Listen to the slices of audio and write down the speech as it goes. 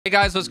Hey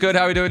guys, what's good?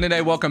 How are we doing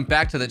today? Welcome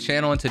back to the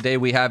channel, and today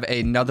we have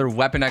another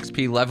weapon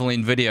XP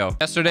leveling video.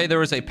 Yesterday there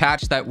was a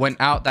patch that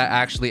went out that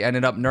actually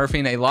ended up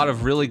nerfing a lot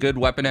of really good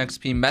weapon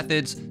XP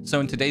methods.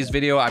 So in today's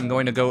video I'm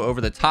going to go over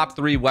the top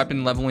 3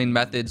 weapon leveling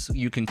methods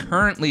you can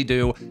currently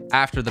do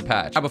after the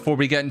patch. Now, before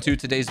we get into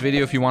today's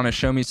video, if you want to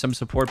show me some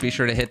support, be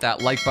sure to hit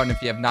that like button if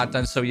you have not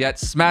done so yet.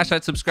 Smash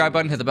that subscribe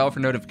button, hit the bell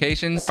for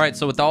notifications. All right,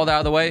 so with all that out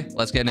of the way,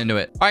 let's get into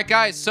it. All right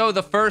guys, so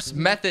the first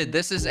method,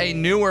 this is a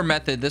newer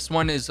method. This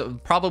one is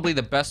probably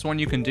the best one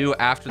you can do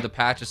after the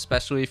patch,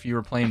 especially if you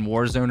were playing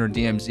Warzone or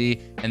DMZ,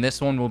 and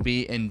this one will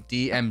be in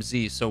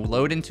DMZ. So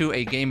load into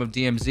a game of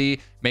DMZ,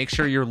 make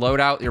sure your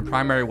loadout, your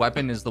primary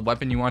weapon, is the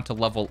weapon you want to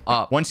level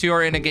up. Once you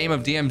are in a game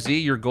of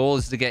DMZ, your goal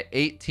is to get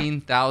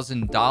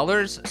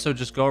 $18,000. So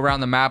just go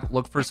around the map,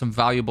 look for some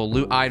valuable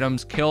loot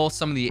items, kill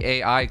some of the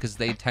AI because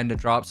they tend to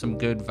drop some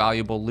good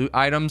valuable loot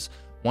items.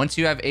 Once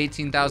you have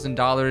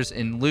 $18,000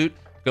 in loot,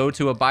 go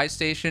to a buy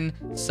station,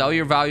 sell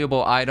your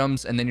valuable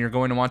items, and then you're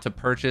going to want to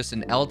purchase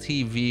an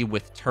LTV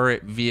with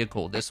turret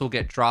vehicle. This will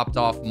get dropped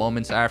off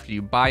moments after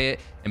you buy it.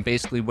 And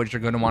basically what you're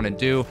going to want to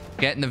do,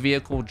 get in the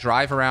vehicle,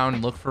 drive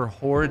around, look for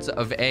hordes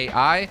of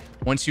AI.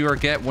 Once you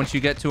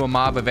get to a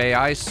mob of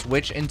AI,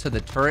 switch into the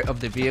turret of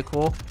the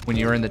vehicle. When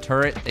you're in the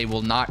turret, they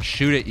will not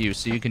shoot at you.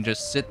 So you can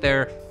just sit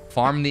there,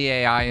 farm the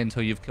AI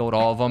until you've killed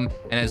all of them.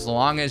 And as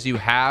long as you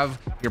have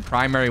your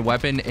primary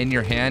weapon in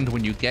your hand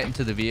when you get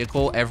into the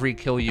vehicle, every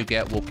kill you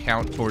get will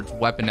count towards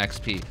weapon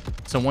XP.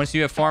 So once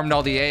you have farmed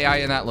all the AI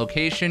in that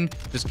location,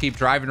 just keep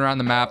driving around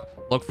the map,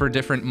 look for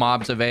different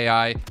mobs of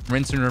AI,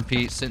 rinse and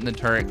repeat, sit in the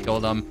turret,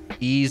 kill them.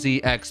 Easy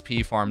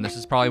XP farm. This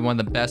is probably one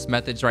of the best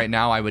methods right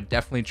now. I would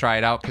definitely try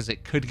it out because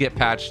it could get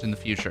patched in the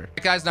future.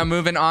 Right, guys, now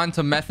moving on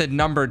to method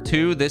number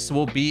 2. This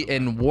will be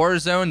in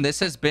Warzone. This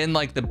has been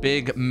like the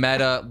big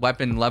meta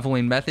weapon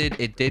leveling method.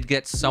 It did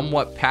get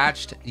somewhat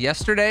patched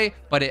yesterday,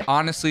 but it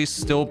honestly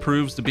still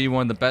proves to be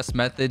one of the best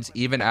methods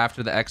even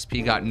after the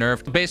XP got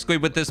nerfed. Basically,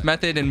 with this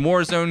method in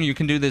Warzone, you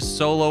can do this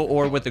solo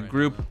or with a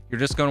group. You're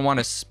just going to want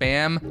to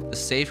spam the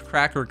safe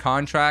cracker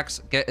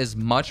contracts, get as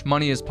much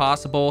money as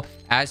possible.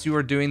 As you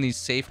are doing these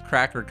safe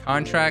cracker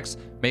contracts,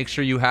 make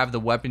sure you have the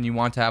weapon you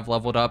want to have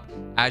leveled up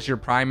as your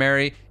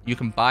primary. You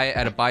can buy it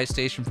at a buy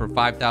station for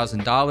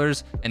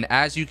 $5,000. And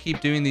as you keep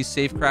doing these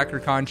safe cracker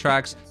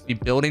contracts, be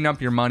building up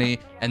your money,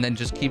 and then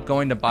just keep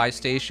going to buy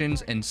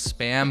stations and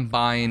spam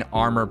buying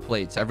armor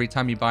plates. Every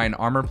time you buy an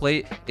armor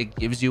plate, it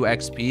gives you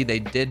XP. They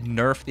did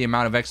nerf the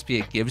amount of XP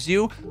it gives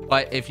you,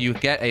 but if you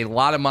get a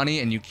lot of money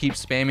and you keep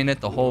spamming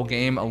it the whole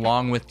game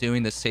along with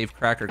doing the safe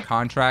cracker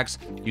contracts,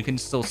 you can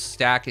still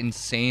stack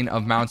insane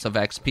amounts of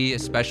XP,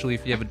 especially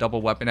if you have a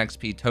double weapon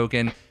XP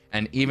token.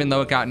 And even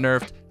though it got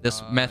nerfed,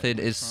 this method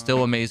is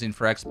still amazing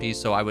for XP,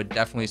 so I would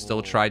definitely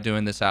still try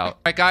doing this out. All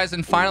right, guys,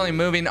 and finally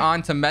moving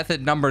on to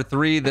method number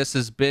 3. This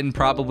has been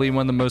probably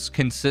one of the most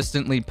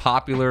consistently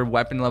popular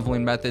weapon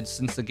leveling methods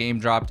since the game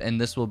dropped,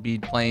 and this will be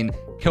playing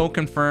kill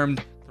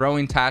confirmed,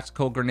 throwing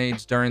tactical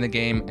grenades during the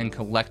game, and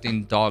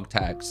collecting dog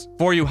tags.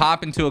 Before you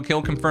hop into a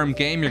kill confirmed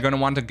game, you're going to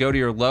want to go to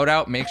your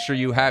loadout, make sure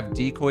you have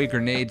decoy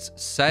grenades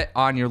set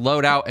on your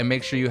loadout, and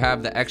make sure you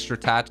have the extra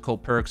tactical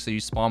perks so you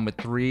spawn with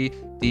 3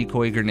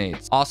 decoy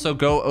grenades. Also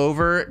go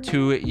over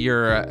to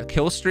your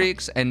kill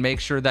streaks and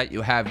make sure that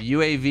you have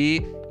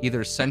UAV,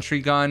 either sentry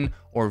gun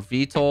or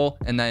VTOL,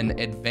 and then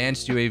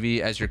advanced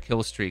UAV as your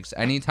kill streaks.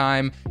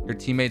 Anytime your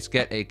teammates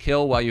get a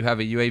kill while you have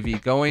a UAV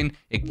going,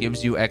 it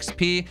gives you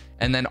XP.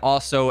 And then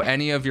also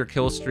any of your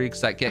kill streaks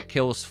that get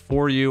kills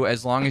for you,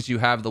 as long as you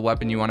have the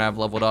weapon you want to have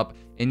leveled up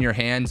in your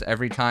hands,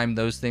 every time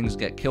those things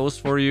get kills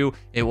for you,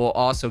 it will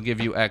also give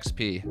you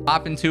XP.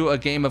 Hop into a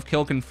game of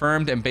kill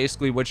confirmed, and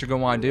basically what you're going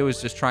to want to do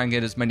is just try and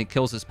get as many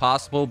kills as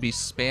possible. Be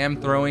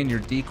spam throwing your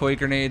decoy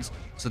grenades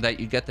so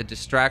that you get the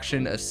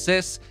distraction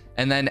assists.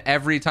 And then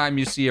every time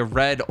you see a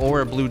red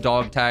or a blue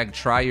dog tag,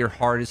 try your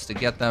hardest to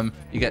get them.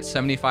 You get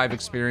 75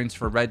 experience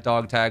for red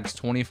dog tags,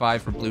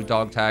 25 for blue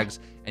dog tags,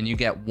 and you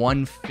get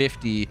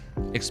 150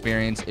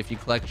 experience if you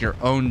collect your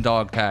own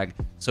dog tag.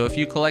 So if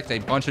you collect a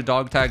bunch of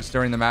dog tags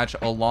during the match,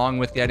 along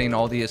with getting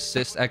all the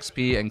assist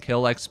XP and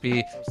kill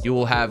XP, you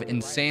will have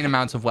insane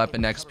amounts of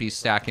weapon XP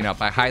stacking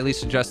up. I highly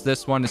suggest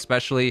this one,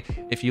 especially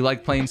if you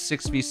like playing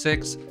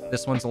 6v6.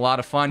 This one's a lot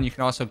of fun. You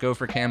can also go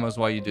for camos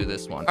while you do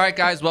this one. All right,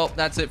 guys, well,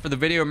 that's it for the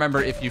video.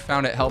 Remember, if you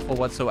found it helpful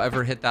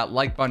whatsoever, hit that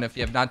like button. If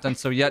you have not done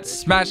so yet,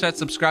 smash that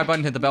subscribe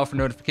button, hit the bell for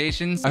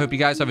notifications. I hope you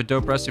guys have a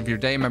dope rest of your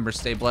day. Remember,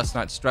 stay blessed,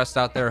 not stressed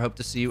out there. Hope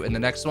to see you in the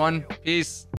next one. Peace.